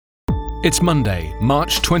It's Monday,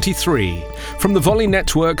 March 23. From the Volley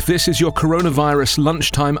Network, this is your coronavirus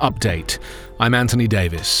lunchtime update. I'm Anthony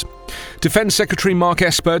Davis. Defense Secretary Mark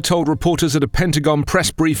Esper told reporters at a Pentagon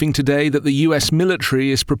press briefing today that the US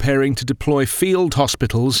military is preparing to deploy field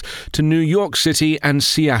hospitals to New York City and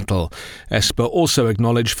Seattle. Esper also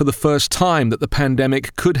acknowledged for the first time that the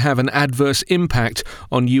pandemic could have an adverse impact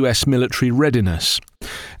on US military readiness.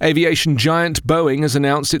 Aviation giant Boeing has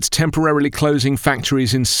announced it's temporarily closing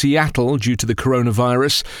factories in Seattle due to the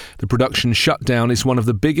coronavirus. The production shutdown is one of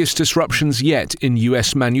the biggest disruptions yet in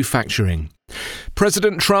US manufacturing.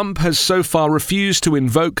 President Trump has so far refused to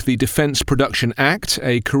invoke the Defense Production Act,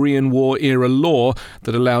 a Korean War-era law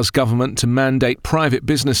that allows government to mandate private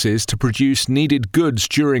businesses to produce needed goods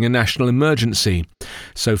during a national emergency.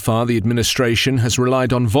 So far, the administration has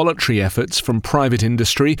relied on voluntary efforts from private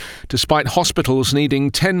industry, despite hospitals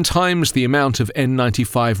needing 10 times the amount of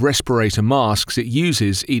N95 respirator masks it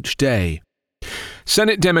uses each day.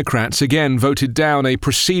 Senate Democrats again voted down a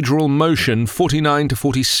procedural motion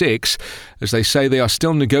 49-46 as they say they are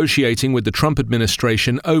still negotiating with the Trump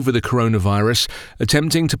administration over the coronavirus,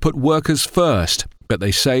 attempting to put workers first, but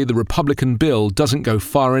they say the Republican bill doesn't go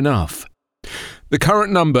far enough. The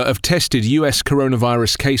current number of tested US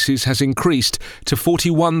coronavirus cases has increased to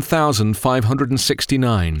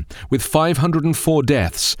 41,569, with 504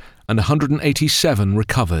 deaths and 187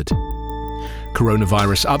 recovered.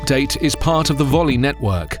 Coronavirus Update is part of the Volley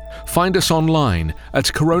Network. Find us online at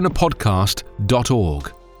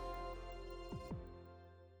coronapodcast.org.